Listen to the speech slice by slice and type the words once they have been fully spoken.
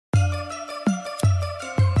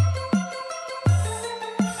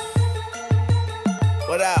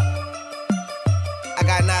What up? I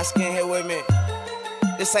got Noskin here with me.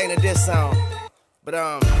 This ain't a diss song, but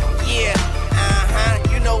yeah,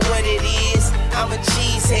 you know what it is. I'm a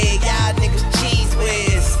cheesehead, y'all niggas cheese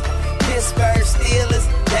whiz. Pittsburgh Steelers,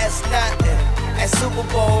 that's nothing. That Super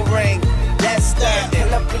Bowl ring, that's starting.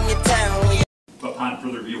 Pull up in your town. Upon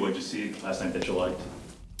further review, what did you see last night that you liked?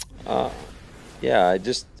 Yeah, I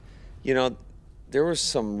just, there were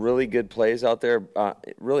some really good plays out there,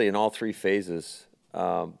 really in all three phases,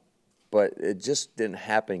 but it just didn't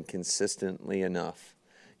happen consistently enough.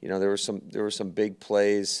 There were some big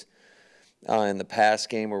plays in the pass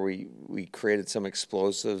game where we created some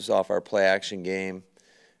explosives off our play action game.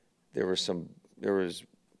 There was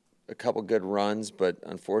a couple good runs, but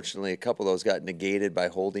unfortunately a couple of those got negated by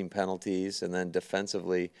holding penalties. And then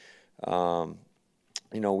defensively,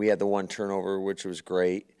 we had the one turnover, which was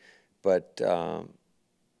great, but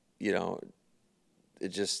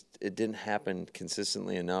it didn't happen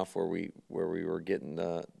consistently enough where we were getting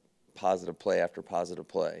the positive play after positive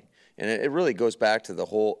play. And it really goes back to the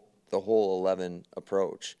whole 11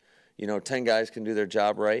 approach. 10 guys can do their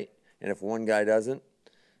job right, and if one guy doesn't,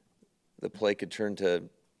 the play could turn to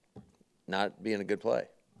not being a good play.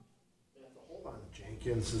 The hold on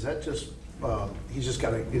Jenkins, is that just he's just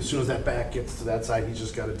got to, as soon as that back gets to that side, he's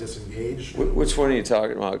just got to disengage? Which one are you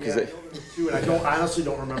talking about? Because I honestly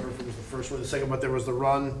don't remember if it was the first or the second, but there was the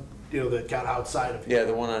run, that got outside of him. Yeah,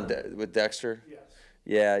 the one with Dexter. Yes.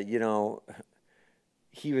 Yeah,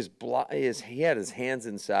 he was he had his hands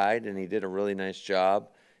inside, and he did a really nice job.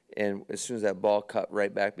 And as soon as that ball cut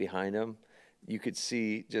right back behind him, you could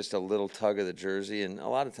see just a little tug of the jersey. And a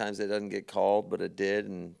lot of times it doesn't get called, but it did.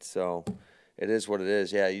 And so it is what it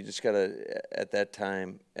is. Yeah, you just got to, at that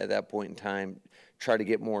point in time, try to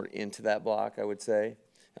get more into that block, I would say.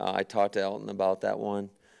 I talked to Elton about that one.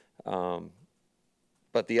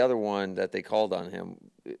 But the other one that they called on him,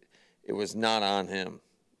 it was not on him.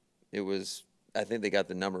 It was, I think they got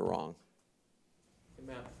the number wrong. Hey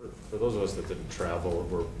Matt, for those of us that didn't travel,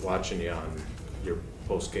 we're watching you on your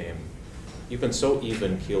post game. You've been so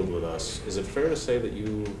even-keeled with us. Is it fair to say that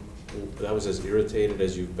was as irritated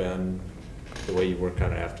as you've been the way you were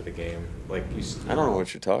kind of after the game? I don't know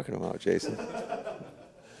what you're talking about, Jason.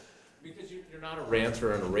 Because you're not a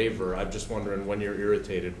ranter and a raver. I'm just wondering, when you're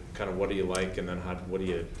irritated, kind of what do you like, and then how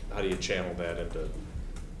do you channel that into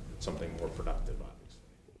something more productive, obviously?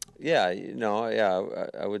 Yeah,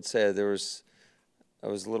 I would say I was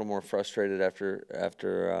a little more frustrated after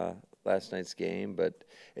last night's game, but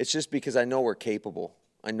it's just because I know we're capable.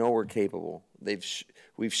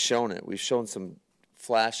 We've shown it. We've shown some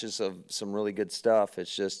flashes of some really good stuff.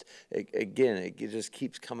 It's just, it just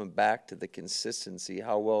keeps coming back to the consistency.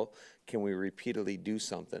 How well can we repeatedly do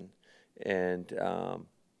something? And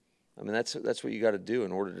that's what you got to do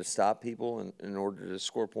in order to stop people and in order to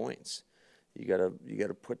score points. You got to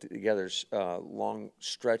put together long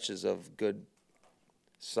stretches of good,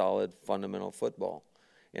 solid, fundamental football.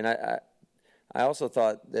 And I also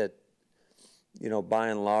thought that, by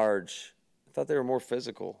and large, I thought they were more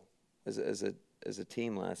physical as a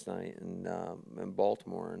team last night in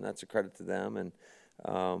Baltimore, and that's a credit to them. And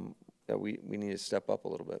that we need to step up a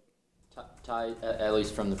little bit. Ty, at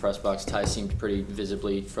least from the press box, Ty seemed pretty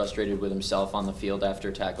visibly frustrated with himself on the field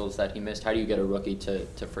after tackles that he missed. How do you get a rookie to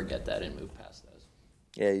forget that and move past those?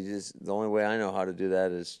 Yeah, the only way I know how to do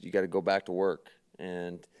that is you got to go back to work.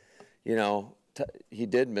 And he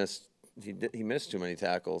missed too many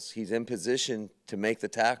tackles. He's in position to make the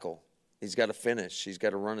tackle. He's got to finish. He's got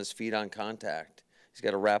to run his feet on contact. He's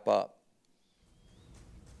got to wrap up.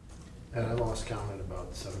 And I lost count at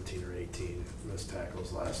about 17 or 18 missed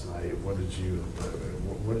tackles last night. What did you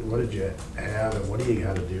have, and what do you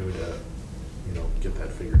got to do to, get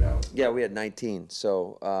that figured out? Yeah, we had 19.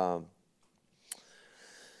 So,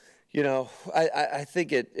 I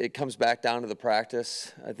think it comes back down to the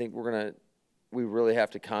practice. I think we really have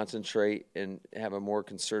to concentrate and have a more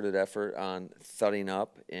concerted effort on thudding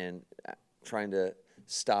up and trying to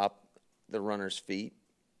stop the runner's feet.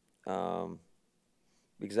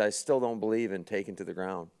 Because I still don't believe in taking to the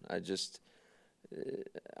ground. It's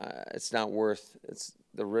not worth.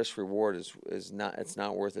 The risk reward is not. It's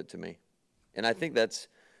not worth it to me, and I think that's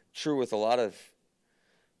true with a lot of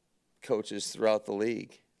coaches throughout the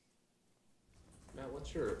league. Matt,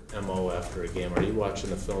 what's your MO after a game? Are you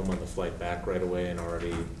watching the film on the flight back right away and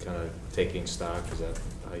already kind of taking stock? Is that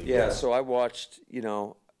how you? Yeah. So I watched.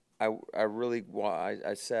 I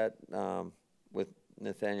sat with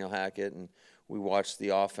Nathaniel Hackett and we watched the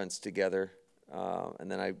offense together, and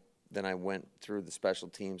then I went through the special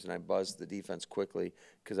teams and I buzzed the defense quickly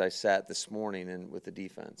because I sat this morning with the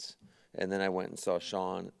defense, and then I went and saw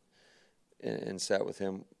Sean and sat with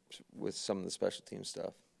him with some of the special team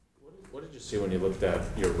stuff. What did you see when you looked at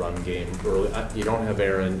your run game early? You don't have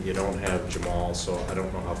Aaron, you don't have Jamal, so I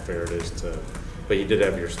don't know how fair it is to, but you did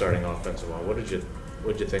have your starting offensive line. What did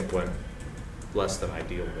you think went less than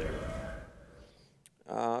ideal there?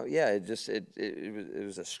 Yeah, it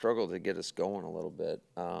was a struggle to get us going a little bit.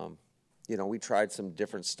 We tried some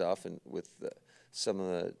different stuff and with some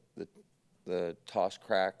of the toss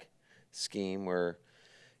crack scheme where,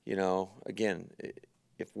 again,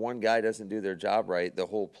 if one guy doesn't do their job right, the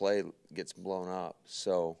whole play gets blown up.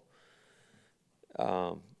 So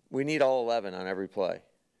we need all 11 on every play,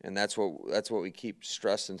 and that's what we keep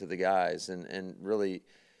stressing to the guys. And really,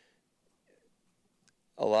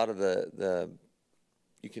 a lot of the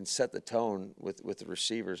you can set the tone with the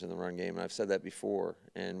receivers in the run game, and I've said that before.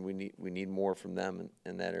 And we need more from them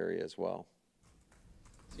in that area as well.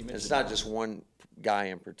 So it's not just one guy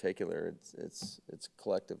in particular; it's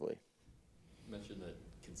collectively. You mentioned the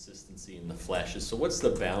consistency and the flashes. So what's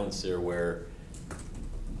the balance there where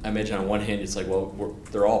I imagine on one hand it's like, well,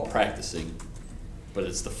 they're all practicing, but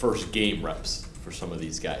it's the first game reps for some of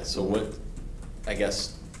these guys. So what, I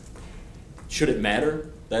guess, should it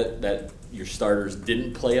matter that your starters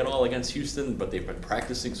didn't play at all against Houston, but they've been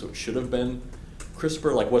practicing, so it should have been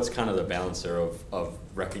crisper? Like, what's kind of the balance there of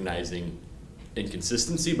recognizing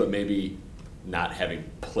inconsistency, but maybe not having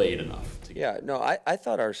played enough? Yeah, no, I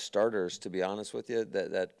thought our starters, to be honest with you,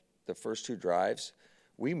 that the first two drives,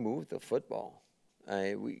 we moved the football.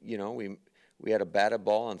 We had a batted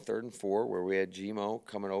ball on 3rd and 4 where we had Gmo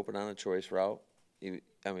coming open on a choice route. He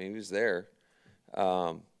was there.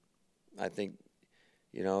 I think,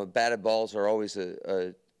 batted balls are always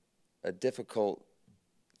a difficult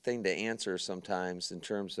thing to answer sometimes in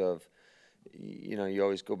terms of, you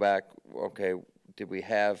always go back, okay, did we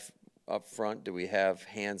have up front, did we have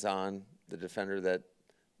hands on the defender that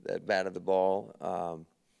batted the ball?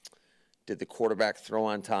 Did the quarterback throw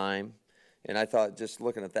on time? And I thought, just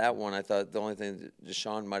looking at that one, I thought the only thing that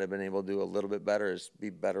Deshaun might have been able to do a little bit better is be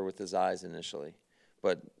better with his eyes initially.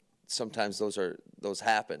 But sometimes those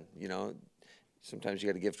happen, Sometimes you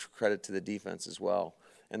got to give credit to the defense as well.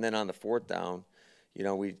 And then on the 4th down,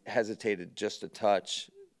 we hesitated just a touch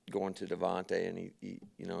going to Devontae, and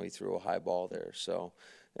he threw a high ball there. So,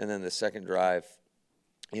 and then the second drive,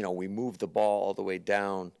 we moved the ball all the way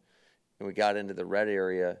down, and we got into the red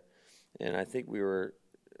area, and I think we were.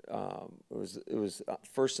 It was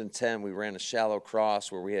 1st and 10. We ran a shallow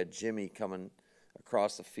cross where we had Jimmy coming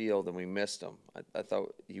across the field, and we missed him. I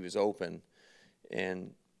thought he was open,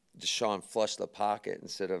 and Deshaun flushed the pocket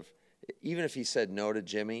instead of, even if he said no to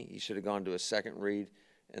Jimmy, he should have gone to a second read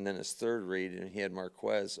and then his third read, and he had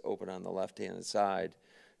Marquez open on the left-handed side.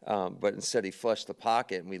 But instead he flushed the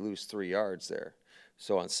pocket, and we lose 3 yards there.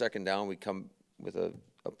 So on 2nd down, we come with a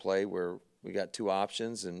play where we got 2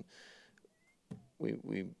 options, and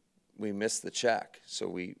we missed the check. So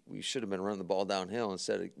we should have been running the ball downhill.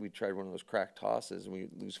 Instead, we tried one of those crack tosses, and we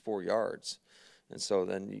lose 4 yards. And so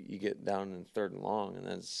then you get down in 3rd and long, and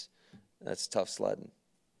that's tough sledding.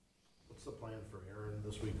 What's the plan for Aaron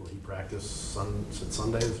this week? Will he practice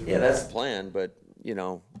Sundays? Yeah, that's the plan, but,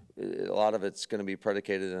 a lot of it's going to be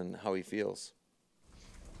predicated on how he feels.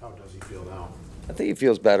 How does he feel now? I think he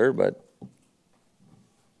feels better, but,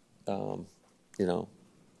 we'll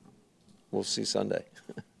see Sunday.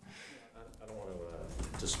 I don't want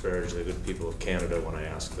to disparage the good people of Canada when I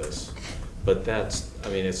ask this, but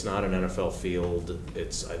it's not an NFL field. I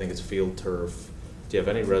think it's field turf. Do you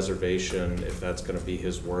have any reservation if that's going to be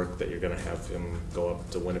his work, that you're going to have him go up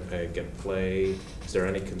to Winnipeg and play? Is there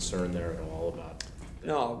any concern there at all about that?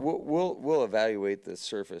 No, we'll evaluate the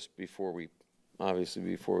surface before we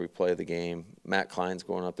play the game. Matt Klein's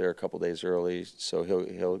going up there a couple days early, so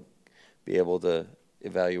he'll be able to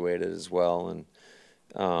evaluate it as well. And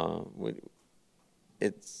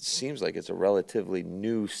it seems like it's a relatively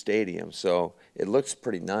new stadium, so it looks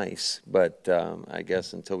pretty nice. But I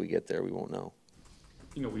guess until we get there, we won't know.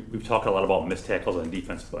 We've talked a lot about missed tackles on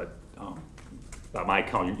defense, but by my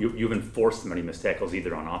count, you haven't forced many missed tackles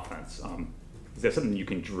either on offense. Is that something you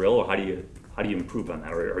can drill, or how do you improve on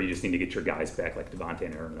that, or you just need to get your guys back like Devontae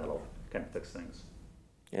and Aaron, that'll kind of fix things?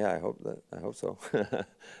 Yeah, I hope so.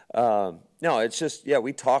 No, it's just,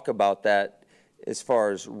 we talk about that as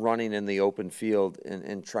far as running in the open field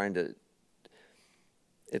and trying to.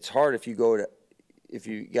 It's hard if you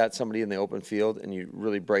got somebody in the open field and you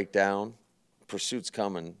really break down. Pursuit's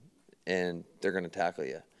coming, and they're going to tackle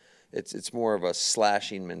you. It's more of a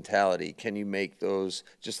slashing mentality. Can you make those,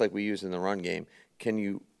 just like we use in the run game? Can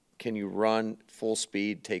you run full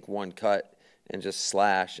speed, take one cut, and just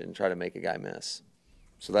slash and try to make a guy miss?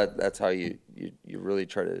 So that's how you really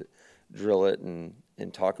try to drill it and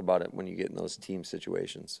talk about it when you get in those team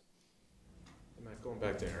situations. Matt, going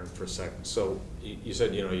back to Aaron for a second. So you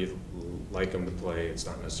said, you like him to play. It's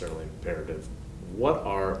not necessarily imperative. We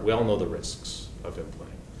all know the risks of him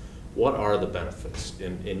playing. What are the benefits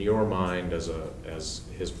in your mind as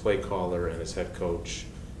his play caller and his head coach,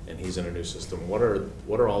 and he's in a new system? What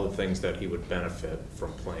are all the things that he would benefit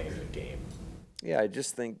from playing a game? Yeah, I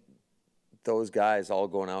just think those guys all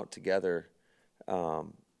going out together,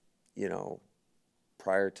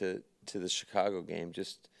 prior to the Chicago game,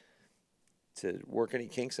 just to work any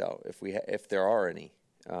kinks out if there are any,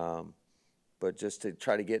 but just to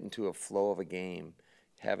try to get into a flow of a game,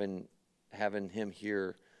 having him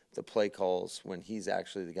hear the play calls when he's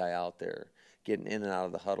actually the guy out there, getting in and out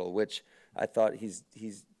of the huddle, which I thought he's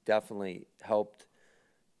definitely helped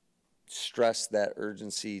stress that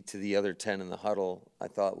urgency to the other 10 in the huddle. I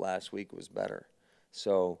thought last week was better.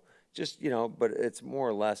 So just, but it's more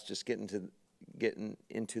or less just getting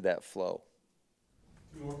into that flow.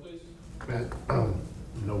 Two more, please. Matt,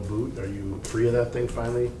 no boot. Are you free of that thing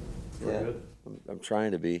finally? Yeah, Good? I'm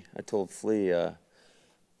trying to be. I told Flea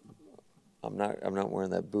I'm not wearing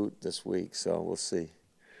that boot this week, so we'll see.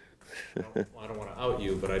 I don't want to out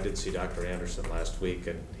you, but I did see Dr. Anderson last week,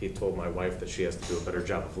 and he told my wife that she has to do a better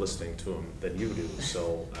job of listening to him than you do,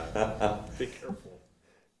 so be careful.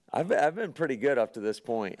 I've been pretty good up to this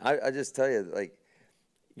point. I just tell you, like,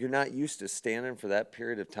 you're not used to standing for that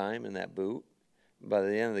period of time in that boot. By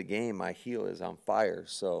the end of the game, my heel is on fire,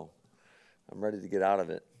 so I'm ready to get out of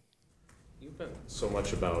it. You've been so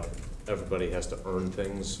much about everybody has to earn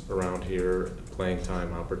things around here, playing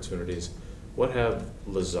time, opportunities. What have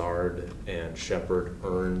Lazard and Shepard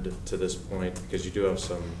earned to this point? Because you do have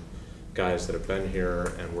some guys that have been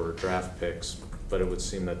here and were draft picks, but it would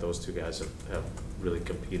seem that those two guys have really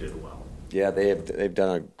competed well. Yeah, they've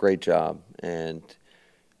done a great job, and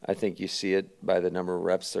I think you see it by the number of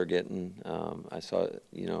reps they're getting. I saw,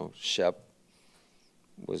 Shep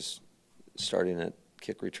was starting at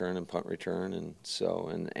kick return and punt return, and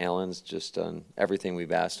Allen's just done everything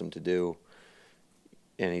we've asked him to do,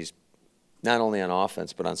 and he's not only on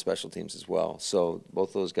offense but on special teams as well. So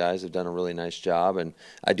both those guys have done a really nice job, and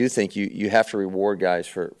I do think you have to reward guys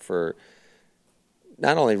for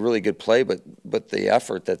not only really good play but the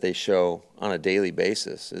effort that they show on a daily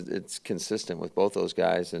basis. It's consistent with both those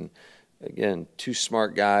guys, and again, two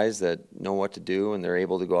smart guys that know what to do, and they're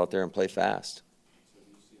able to go out there and play fast. So do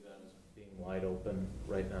you see that as being wide open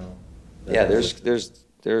right now? Yeah,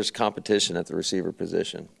 there's competition at the receiver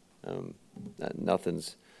position.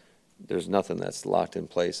 There's nothing that's locked in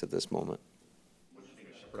place at this moment. What did you think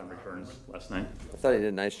of Shepard on returns last night? I thought he did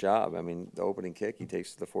a nice job. I mean, the opening kick he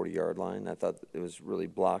takes to the 40-yard line. I thought it was really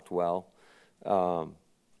blocked well.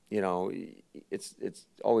 It's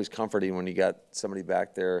always comforting when you got somebody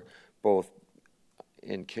back there, both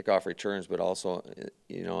in kickoff returns, but also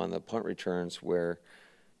on the punt returns, where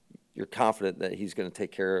you're confident that he's going to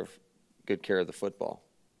take good care of the football.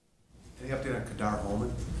 Any update on Kadar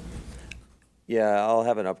Holman? Yeah, I'll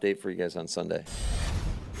have an update for you guys on Sunday.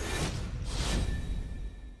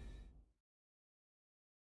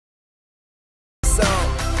 So,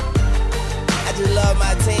 I just love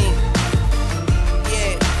my team.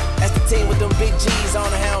 Yeah, that's the team with them big G's on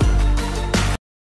the helmet.